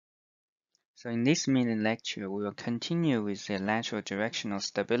So in this mini lecture, we will continue with the lateral directional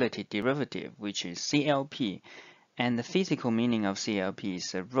stability derivative, which is CLP. And the physical meaning of CLP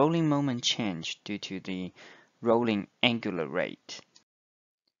is a rolling moment change due to the rolling angular rate.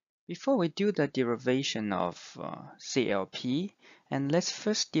 Before we do the derivation of CLP, and let's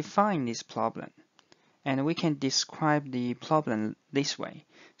first define this problem. And we can describe the problem this way.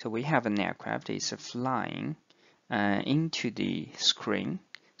 So we have an aircraft is flying into the screen.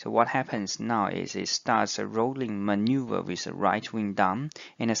 So what happens now is it starts a rolling maneuver with the right wing down,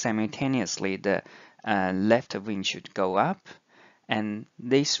 and simultaneously the left wing should go up. And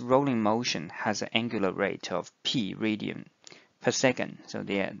this rolling motion has an angular rate of p radian per second. So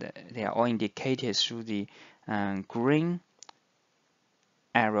they are all indicated through the green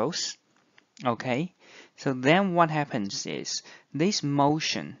arrows. Okay, so then what happens is this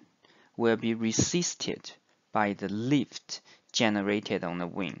motion will be resisted by the lift generated on the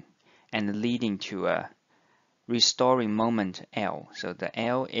wing and leading to a restoring moment L. So the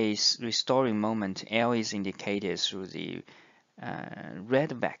L is restoring moment. L is indicated through the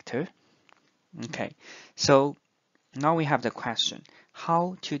red vector. Okay, so now we have the question,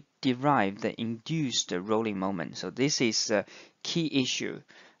 how to derive the induced rolling moment. So this is a key issue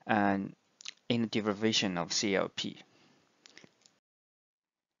in the derivation of CLP.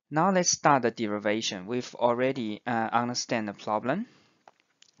 Now let's start the derivation. We've already understand the problem.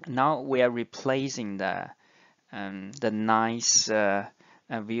 Now we are replacing the nice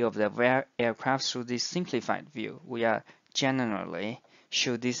view of the aircraft through this simplified view. We are generally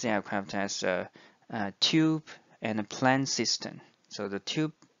show this aircraft as a tube and a plane system. So the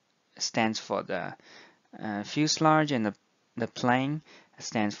tube stands for the fuselage and the plane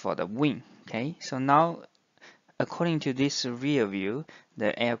stands for the wing. Okay, so now according to this rear view,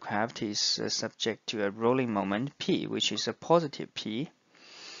 the aircraft is subject to a rolling moment P, which is a positive P.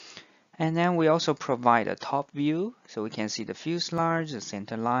 And then we also provide a top view, so we can see the fuselage, the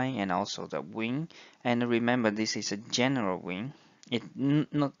center line, and also the wing. And remember, this is a general wing. It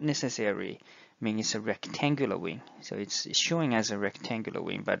not necessarily means it's a rectangular wing. So it's showing as a rectangular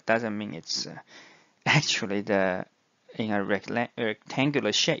wing, but doesn't mean it's actually in a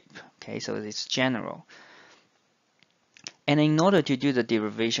rectangular shape. Okay, so it's general. And in order to do the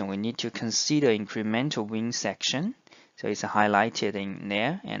derivation, we need to consider incremental wing section. So it's highlighted in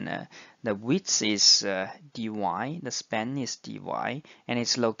there, and the width is dy, the span is dy, and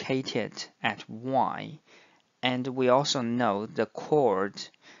it's located at y. And we also know the chord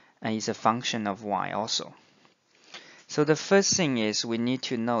is a function of y also. So the first thing is we need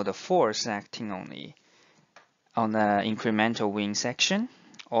to know the force acting on the incremental wing section,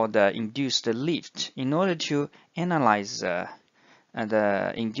 or the induced lift. In order to analyze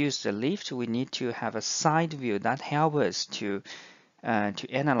the induced lift, we need to have a side view that helps us to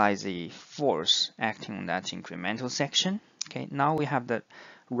analyze the force acting on that incremental section. Okay, now we have the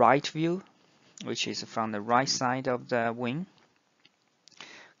right view, which is from the right side of the wing.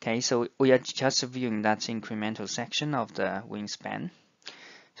 Okay, so we are just viewing that incremental section of the wingspan.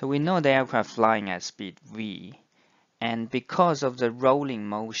 So we know the aircraft flying at speed v, and because of the rolling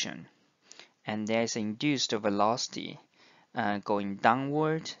motion, and there's induced velocity going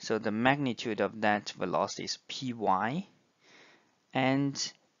downward, so the magnitude of that velocity is py.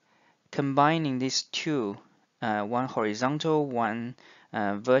 And combining these two, one horizontal, one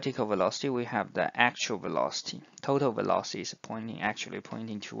vertical velocity, we have the actual velocity. Total velocity is actually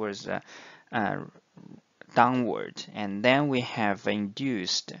pointing towards the downward. And then we have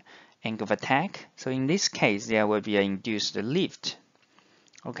induced angle of attack. So in this case, there will be an induced lift.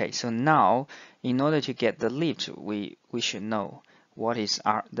 Okay, so now in order to get the lift, we should know what is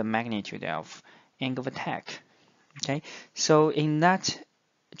the magnitude of angle of attack. Okay, so in that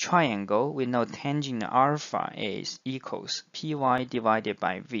triangle, we know tangent alpha is equals py divided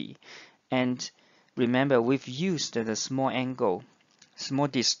by v. And remember, we've used the small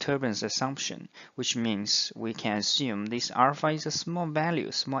disturbance assumption, which means we can assume this alpha is a small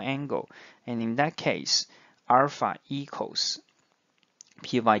value, small angle. And in that case, alpha equals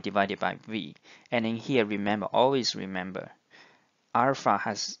py divided by v. And in here, remember, always remember, alpha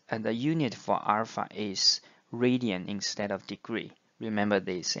has, the unit for alpha is radian instead of degree. Remember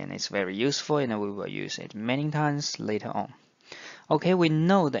this, and it's very useful, and we will use it many times later on. Okay, we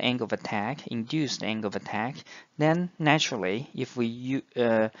know the angle of attack, induced angle of attack. Then naturally, if we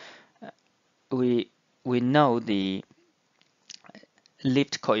know the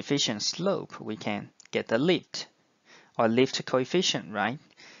lift coefficient slope, we can get the lift or lift coefficient, right?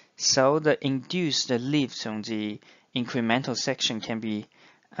 So the induced lift on the incremental section can be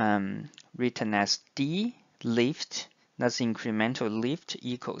written as d lift that's incremental lift,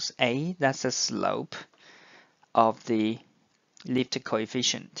 equals A, that's the slope of the lift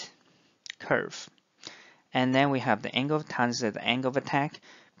coefficient curve. And then we have the angle times the angle of attack,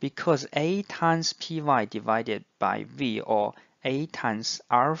 because A times Py divided by V, or A times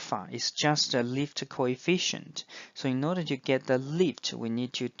alpha, is just a lift coefficient. So in order to get the lift, we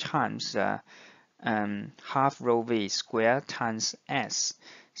need to times half rho V squared times S.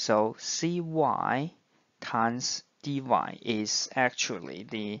 So Cy times dy is actually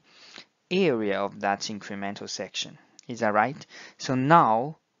the area of that incremental section. Is that right? So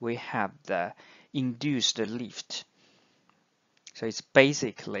now we have the induced lift. So it's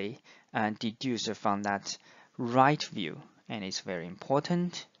basically deduced from that right view, and it's very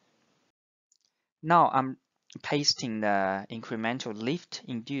important. Now I'm pasting the incremental lift,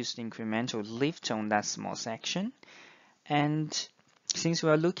 induced incremental lift on that small section. And since we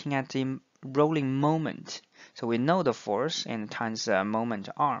are looking at the rolling moment, so we know the force and times the moment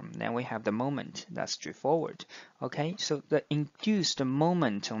arm, then we have the moment. That's straightforward. Okay, so the induced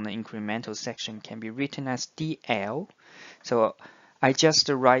moment on the incremental section can be written as dl. So I just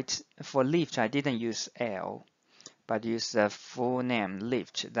write for lift, I didn't use L, but use the full name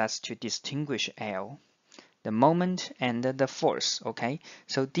lift. That's to distinguish L, the moment and the force. Okay,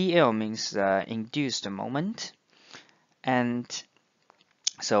 so dl means induced moment, and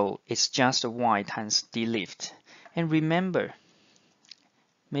so it's just y times d lift. And remember,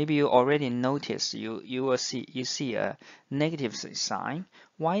 maybe you already noticed you see a negative sign.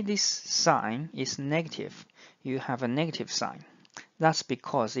 Why this sign is negative? You have a negative sign. That's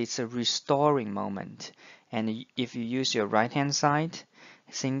because it's a restoring moment. And if you use your right hand side,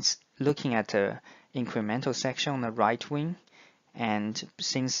 since looking at the incremental section on the right wing, and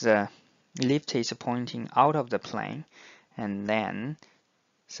since the lift is pointing out of the plane, and then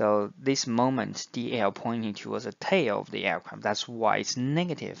so this moment dl pointing towards the tail of the aircraft, that's why it's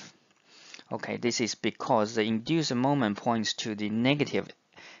negative. Okay, this is because the induced moment points to the negative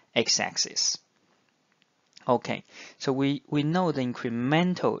x-axis. Okay, so we know the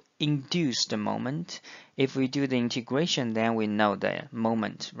incremental induced moment. If we do the integration, then we know the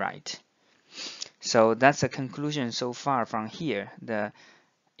moment, right? So that's the conclusion so far from here. The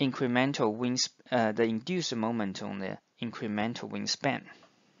incremental the induced moment on the incremental wingspan.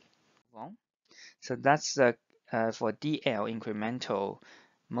 So that's the for dl incremental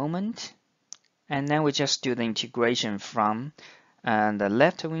moment, and then we just do the integration from the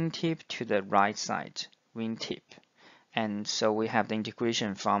left wingtip to the right side wingtip. And so we have the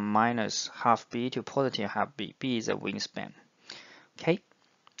integration from minus half b to positive half b. B is a wingspan. Okay,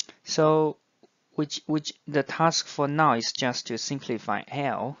 so which the task for now is just to simplify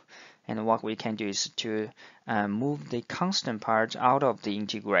L, and what we can do is to move the constant part out of the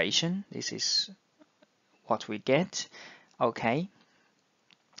integration. This is what we get. Okay,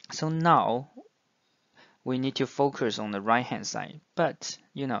 so now we need to focus on the right hand side, but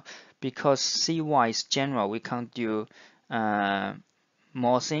because cy is general, we can't do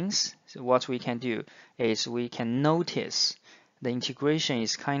more things. So what we can do is we can notice the integration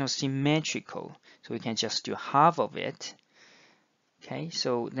is kind of symmetrical, so we can just do half of it. Okay,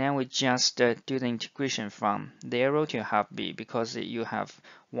 so then we just do the integration from 0 to half b, because you have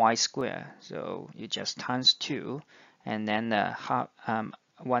y squared, so you just times 2, and then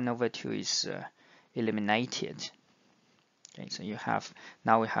 1 over 2 is eliminated. Okay, so you have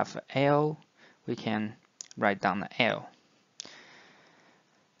now we have L. We can write down the L.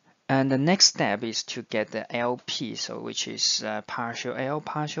 And the next step is to get the LP, so which is partial L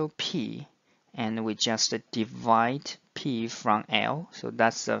partial P, and we just divide P from L, so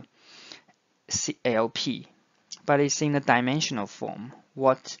that's the LP, but it's in the dimensional form.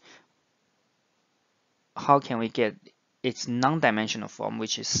 How can we get its non-dimensional form,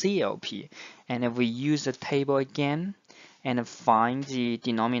 which is CLP? And if we use the table again and find the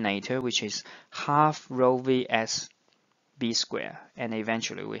denominator, which is half rho vs b squared, and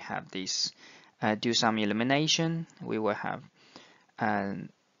eventually we have this, do some elimination, we will have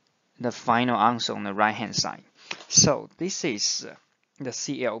the final answer on the right hand side. So this is the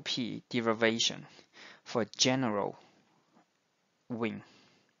CLP derivation for general wing.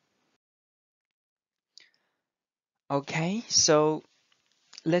 Okay, so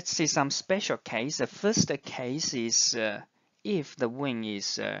let's see some special case. The first case is if the wing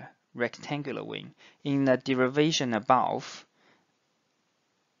is a rectangular wing. In the derivation above,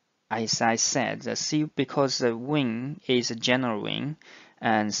 as I said, because the wing is a general wing,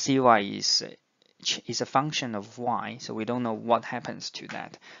 and cy is a function of y, so we don't know what happens to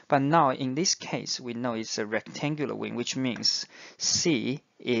that. But now in this case, we know it's a rectangular wing, which means c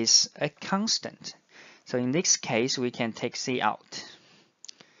is a constant. So in this case, we can take C out.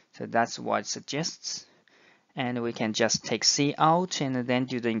 So that's what it suggests. And we can just take C out and then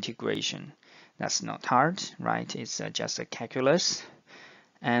do the integration. That's not hard, right? It's just a calculus.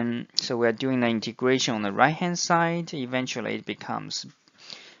 And so we're doing the integration on the right hand side. Eventually it becomes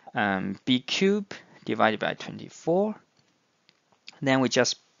b cubed divided by 24. Then we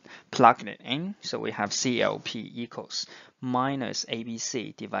just plug it in. So we have CLP equals minus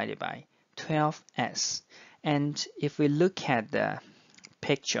ABC divided by 12S. And if we look at the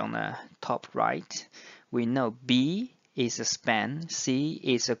picture on the top right, we know B is a span, C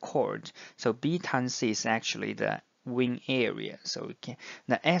is a chord. So B times C is actually the wing area. So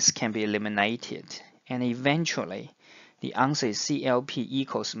the S can be eliminated. And eventually, the answer is CLP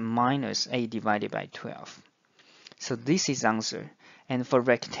equals minus A divided by 12. So this is answer. And for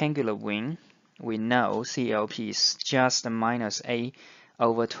rectangular wing, we know CLP is just minus A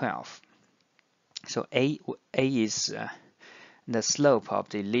over 12. So A is the slope of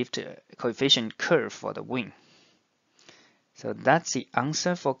the lift coefficient curve for the wing. So that's the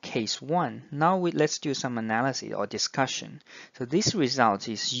answer for case 1. Now let's do some analysis or discussion. So this result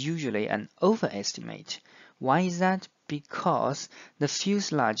is usually an overestimate. Why is that? Because the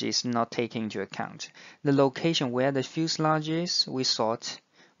fuselage is not taken into account. The location where the fuselage is,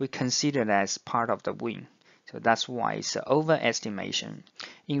 we consider as part of the wing. So that's why it's an overestimation.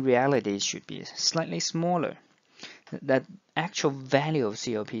 In reality, it should be slightly smaller. The actual value of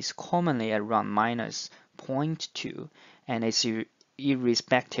COP is commonly around minus 0.2, and it's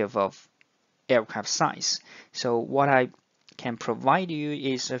irrespective of aircraft size. So what I can provide you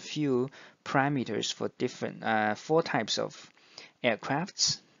is a few parameters for different 4 types of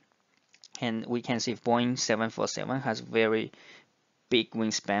aircrafts. And we can see Boeing 747 has very big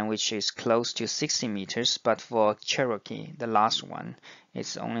wingspan, which is close to 60 meters, but for Cherokee, the last one,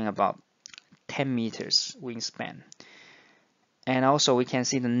 it's only about 10 meters wingspan. And also we can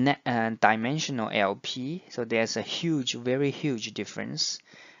see the net dimensional LP, so there's a very huge difference.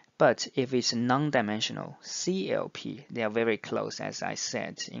 But if it's non-dimensional CLP, they are very close, as I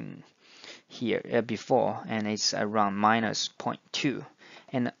said in here before, and it's around minus 0.2.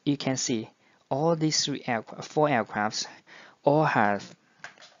 And you can see all these 4 aircrafts all have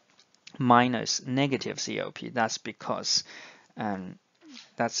negative CLP. That's because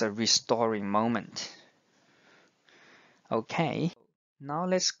that's a restoring moment. Okay, now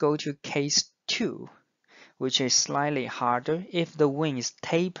let's go to case 2, which is slightly harder if the wing is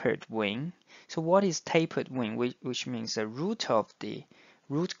tapered wing. So what is tapered wing? Which means the root of the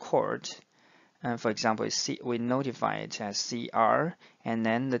root chord, for example, we notify it as CR, and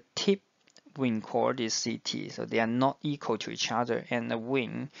then the tip wing chord is CT. So they are not equal to each other, and the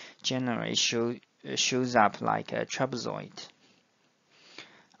wing generally shows up like a trapezoid.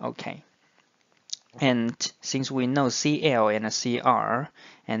 Okay. And since we know CL and CR,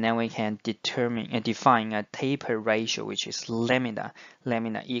 and then we can define a taper ratio, which is lambda.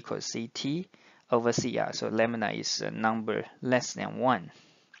 Lambda equals CT over CR. So lambda is a number less than 1.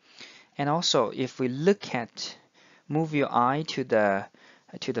 And also, if we move your eye to the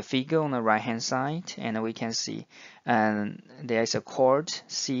figure on the right hand side, and we can see there is a chord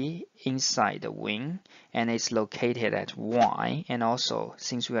C inside the wing, and it's located at Y. And also,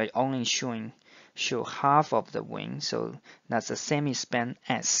 since we are only show half of the wing, so that's a semi-span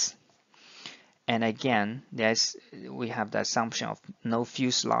S. And again, we have the assumption of no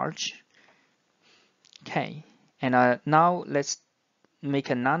fuselage. Okay, and now let's make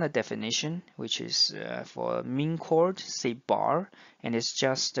another definition, which is for mean chord C bar, and it's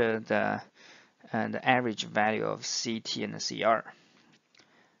just the average value of CT and CR.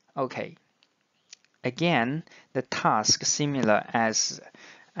 Okay, again, the task similar as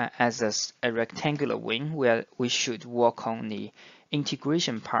a rectangular wing, where we should work on the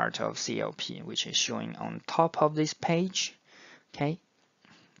integration part of CLP, which is showing on top of this page. Okay.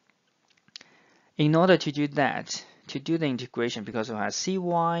 In order to do that, to do the integration, because we have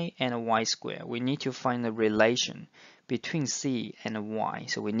cy and y squared, we need to find the relation between c and y.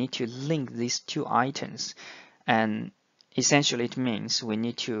 So we need to link these 2 items, and essentially it means we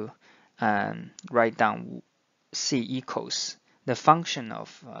need to write down c equals the function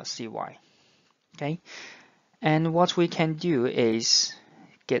of cy. Okay, and what we can do is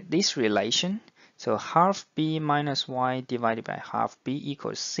get this relation. So half b minus y divided by half b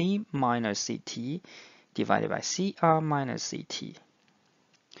equals c minus ct divided by cr minus ct.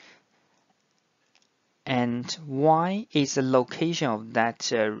 And y is the location of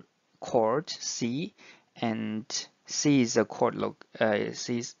that chord c, and c is the chord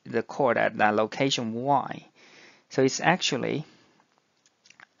at that location y. So it's actually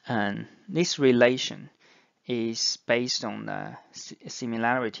And this relation is based on the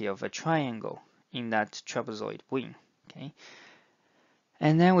similarity of a triangle in that trapezoid wing. Okay,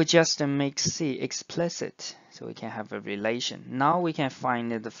 and then we just make C explicit, so we can have a relation. Now we can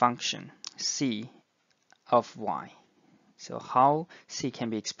find the function C of y. So how C can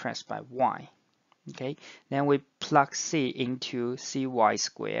be expressed by y. Okay, then we plug C into cy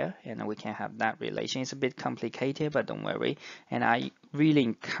squared, and we can have that relation. It's a bit complicated, but don't worry. And I really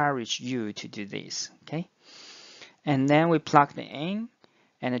encourage you to do this. Okay, and then we plug it in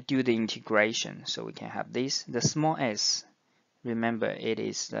and do the integration. So we can have this. The small s, remember it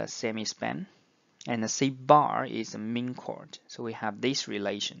is the semi-span, and the C bar is the mean chord. So we have this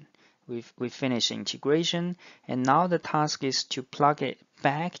relation. We finish integration, and now the task is to plug it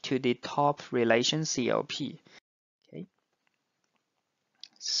back to the top relation CLP. Okay,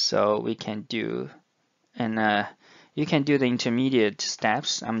 so we can do, and you can do the intermediate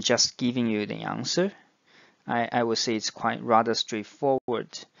steps. I'm just giving you the answer. I would say it's quite rather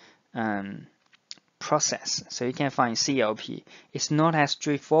straightforward process. So you can find CLP. It's not as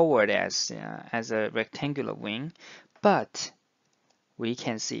straightforward as a rectangular wing, but we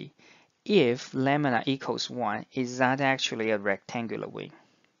can see if lambda equals 1, is that actually a rectangular wing?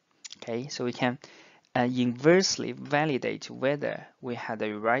 Okay, so we can inversely validate whether we had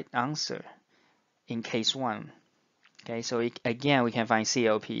the right answer in case 1. Okay, so again, we can find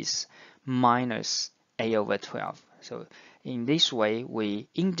CLP is minus a over 12. So in this way, we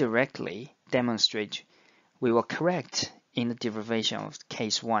indirectly demonstrate we were correct in the derivation of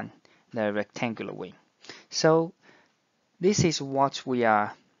case 1, the rectangular wing. So this is what we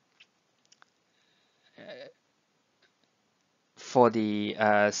are for the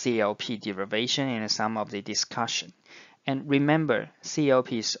CLP derivation in some of the discussion. And remember,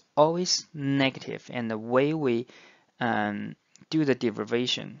 CLP is always negative, and the way we do the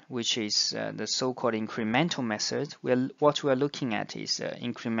derivation, which is the so-called incremental method, what we're looking at is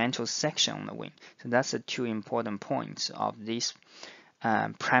incremental section on the wing. So that's the two important points of this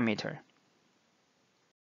parameter.